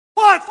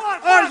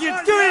What are you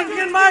doing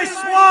in my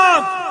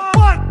swamp?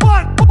 What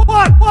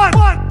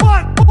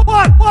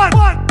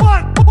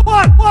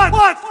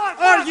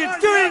are you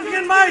doing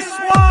in my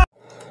swamp?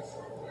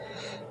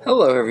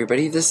 Hello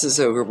everybody, this is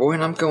Ogre Boy,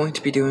 and I'm going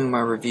to be doing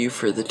my review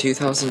for the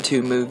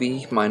 2002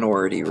 movie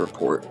Minority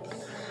Report.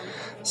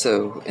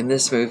 So, in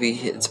this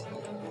movie, it's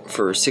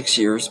for 6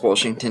 years,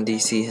 Washington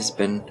DC has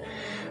been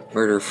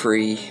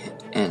murder-free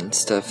and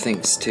stuff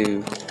thanks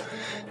to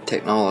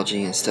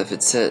technology and stuff.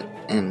 It's set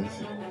in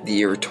the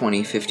year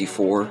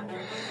 2054,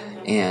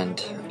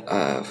 and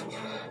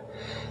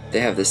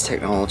they have this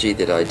technology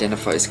that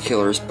identifies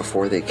killers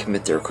before they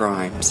commit their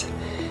crimes,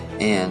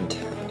 and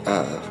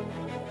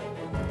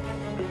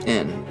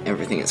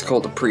everything. It's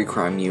called the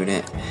pre-crime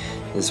unit,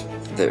 is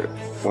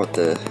what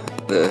the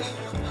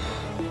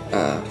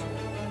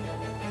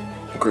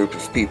group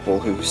of people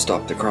who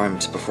stop the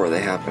crimes before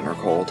they happen are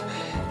called.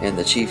 And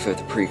the chief of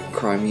the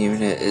pre-crime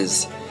unit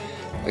is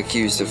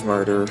accused of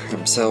murder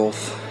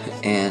himself,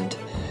 and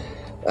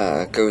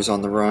goes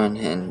on the run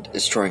and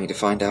is trying to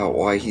find out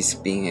why he's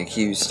being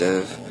accused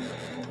of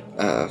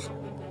a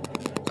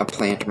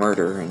planned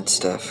murder and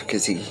stuff,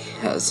 because he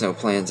has no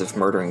plans of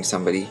murdering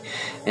somebody,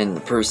 and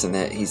the person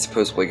that he's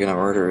supposedly gonna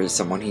murder is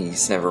someone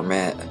he's never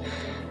met,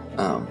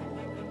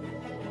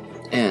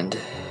 and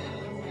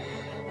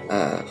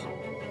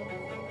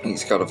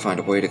he's got to find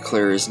a way to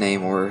clear his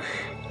name, or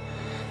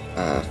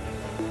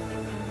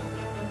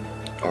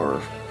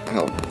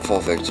he'll fall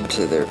victim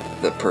to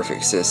the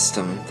perfect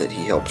system that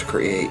he helped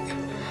create.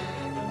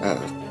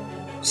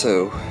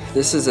 So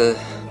this is a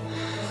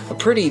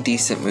pretty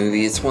decent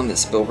movie. It's one that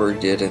Spielberg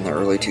did in the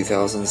early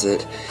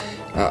 2000s.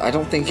 I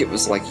don't think it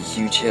was like a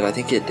huge hit. I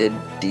think it did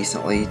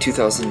decently.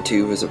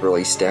 2002 was a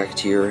really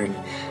stacked year, and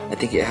I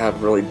think it had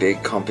really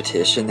big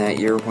competition that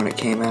year when it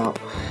came out.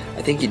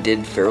 I think it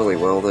did fairly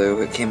well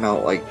though. It came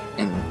out like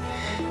in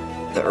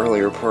the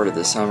earlier part of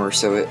the summer,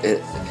 so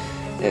it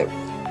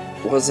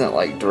wasn't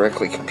like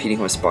directly competing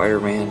with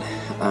Spider-Man,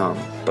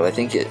 but I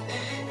think it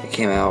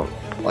came out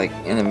like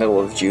in the middle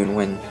of June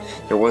when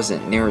there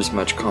wasn't near as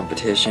much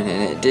competition,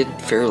 and it did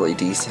fairly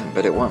decent,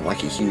 but it wasn't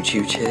like a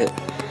huge hit.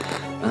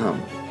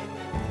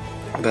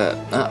 But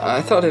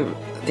I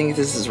think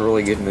this is a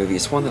really good movie.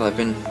 It's one that I've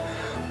been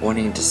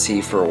wanting to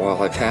see for a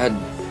while. I've had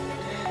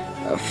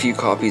a few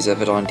copies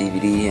of it on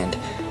DVD, and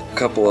a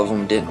couple of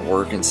them didn't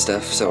work and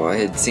stuff, so I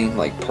had seen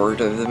like part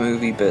of the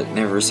movie but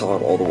never saw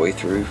it all the way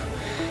through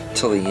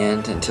till the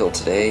end, until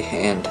today.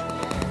 And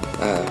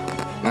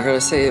I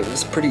gotta say, it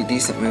was a pretty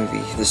decent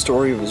movie. The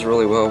story was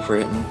really well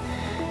written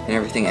and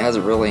everything. It has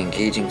a really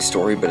engaging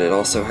story, but it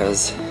also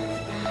has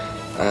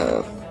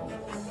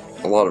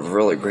a lot of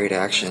really great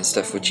action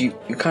stuff, which you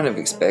kind of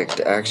expect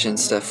action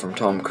stuff from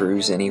Tom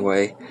Cruise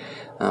anyway,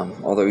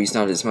 although he's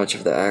not as much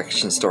of the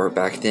action star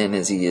back then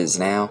as he is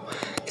now,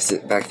 because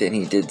back then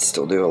he did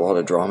still do a lot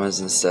of dramas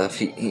and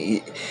stuff.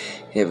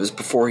 It was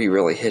before he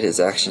really hit his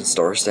action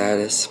star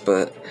status,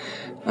 but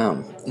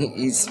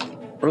he's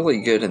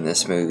really good in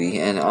this movie.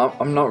 And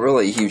I'm not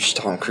really a huge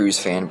Tom Cruise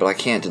fan, but I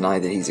can't deny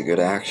that he's a good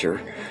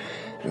actor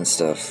and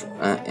stuff,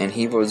 and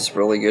he was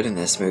really good in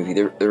this movie.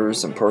 There were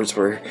some parts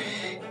where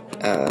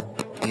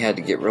he had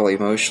to get really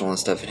emotional and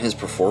stuff, and his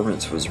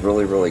performance was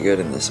really good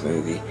in this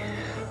movie.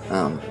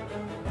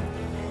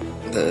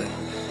 The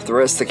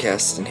rest of the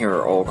cast in here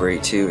are all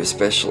great too,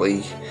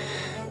 especially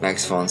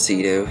Max von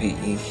Sydow.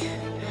 He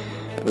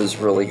was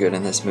really good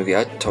in this movie.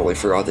 I totally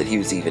forgot that he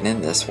was even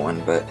in this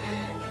one, but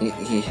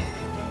he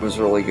was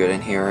really good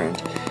in here,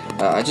 and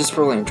I just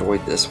really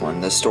enjoyed this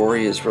one. The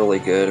story is really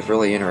good, a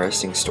really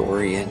interesting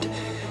story, and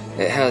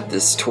it had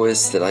this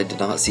twist that I did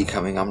not see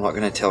coming. I'm not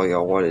going to tell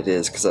y'all what it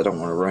is because I don't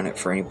want to ruin it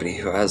for anybody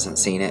who hasn't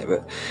seen it,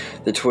 but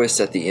the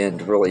twist at the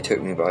end really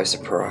took me by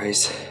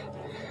surprise.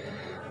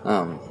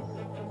 John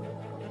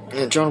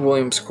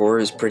Williams' score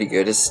is pretty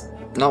good. It's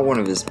not one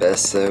of his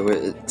best though.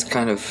 It's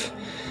kind of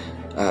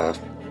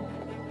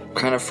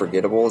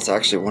forgettable. It's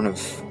actually one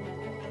of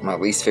my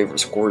least favorite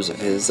scores of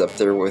his, up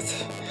there with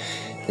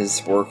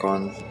his work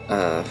on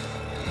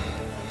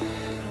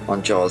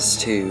Jaws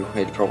 2.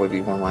 It'd probably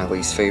be one of my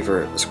least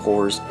favorite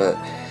scores, but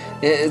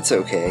it's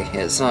okay.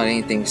 It's not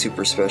anything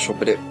super special,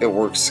 but it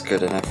works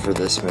good enough for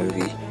this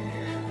movie.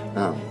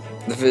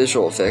 The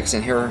visual effects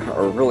in here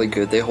are really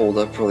good. They hold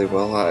up really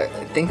well. I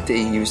think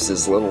they used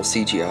as little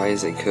CGI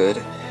as they could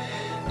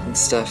and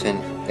stuff, and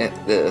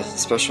the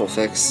special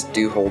effects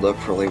do hold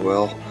up really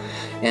well.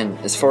 And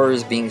as far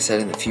as being set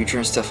in the future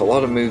and stuff, a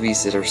lot of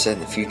movies that are set in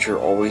the future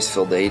always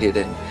feel dated,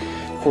 and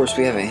of course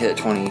we haven't hit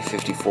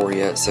 2054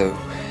 yet, so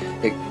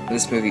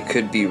this movie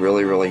could be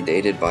really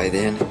dated by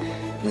then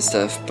and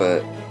stuff.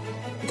 But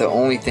the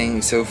only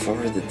thing so far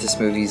that this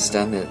movie's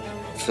done that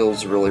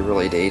feels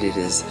really dated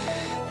is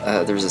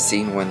there's a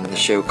scene when the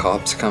show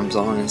Cops comes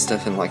on and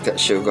stuff, and like that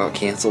show got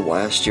canceled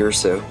last year,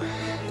 so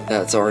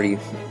that's already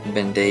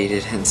been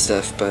dated and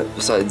stuff. But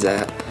besides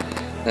that,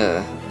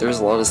 there's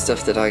a lot of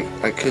stuff that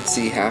I could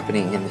see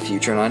happening in the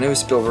future, and I know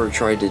Spielberg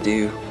tried to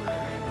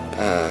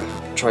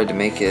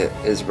make it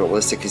as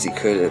realistic as he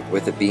could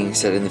with it being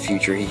set in the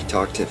future. He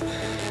talked to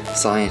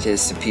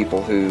scientists and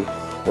people who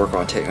work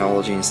on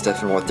technology and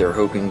stuff and what they're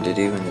hoping to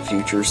do in the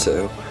future.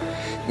 So,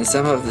 and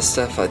some of the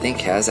stuff I think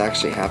has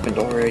actually happened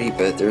already,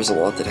 but there's a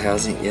lot that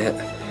hasn't yet.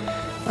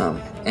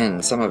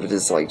 And some of it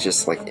is like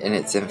just like in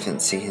its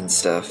infancy and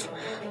stuff.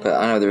 But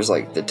I know there's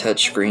like the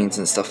touch screens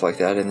and stuff like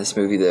that in this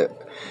movie that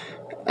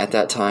at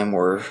that time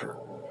were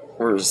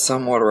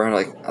somewhat around,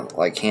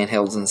 like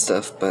handhelds and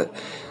stuff, but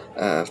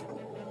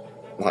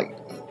like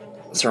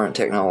certain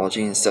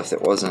technology and stuff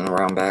that wasn't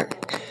around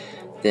back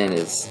then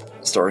is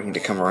starting to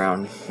come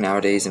around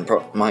nowadays, and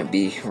might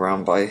be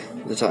around by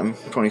the time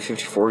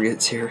 2054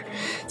 gets here.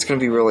 It's going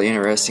to be really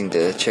interesting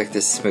to check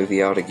this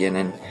movie out again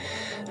in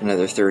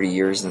another 30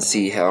 years and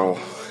see how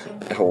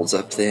it holds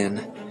up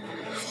then.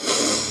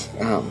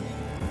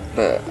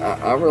 But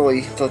I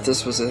really thought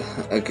this was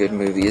a good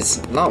movie.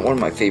 It's not one of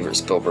my favorite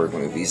Spielberg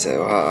movies,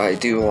 though. I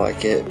do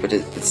like it, but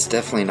it's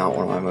definitely not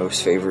one of my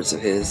most favorites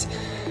of his.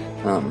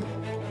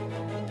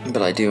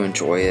 But I do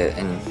enjoy it,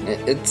 and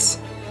it's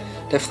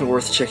definitely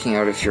worth checking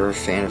out if you're a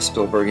fan of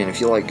Spielberg, and if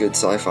you like good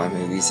sci-fi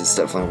movies, it's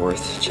definitely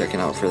worth checking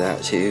out for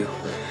that too.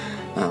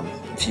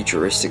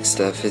 Futuristic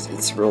stuff,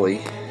 it's really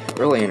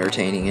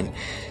entertaining and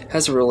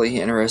has a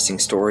really interesting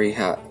story.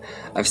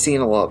 I've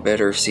seen a lot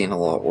better, seen a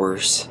lot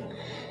worse,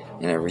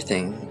 and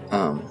everything.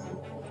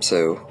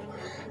 So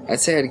I'd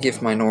say I'd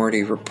give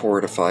Minority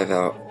Report a 5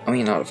 out. I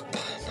mean,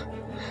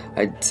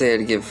 I'd say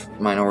I'd give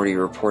Minority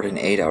Report an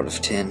 8 out of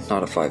 10,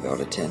 not a 5 out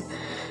of 10.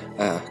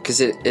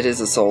 Because it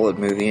is a solid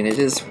movie, and it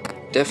is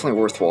definitely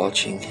worth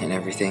watching and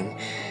everything.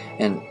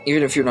 And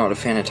even if you're not a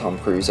fan of Tom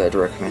Cruise, I'd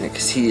recommend it,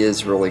 because he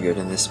is really good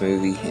in this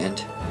movie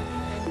and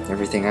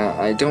everything.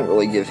 I don't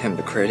really give him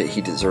the credit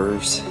he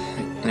deserves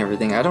and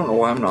everything. I don't know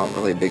why I'm not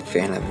really a big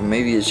fan of him.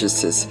 Maybe it's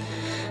just his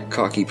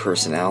cocky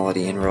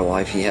personality in real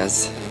life he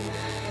has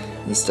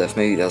and stuff.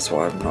 Maybe that's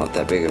why I'm not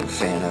that big of a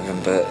fan of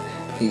him, but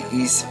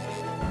he's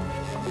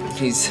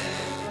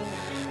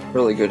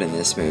really good in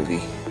this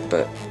movie.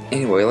 But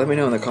anyway, let me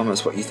know in the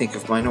comments what you think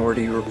of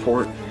Minority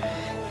Report,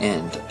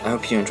 and I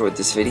hope you enjoyed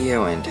this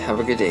video, and have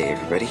a good day,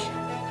 everybody.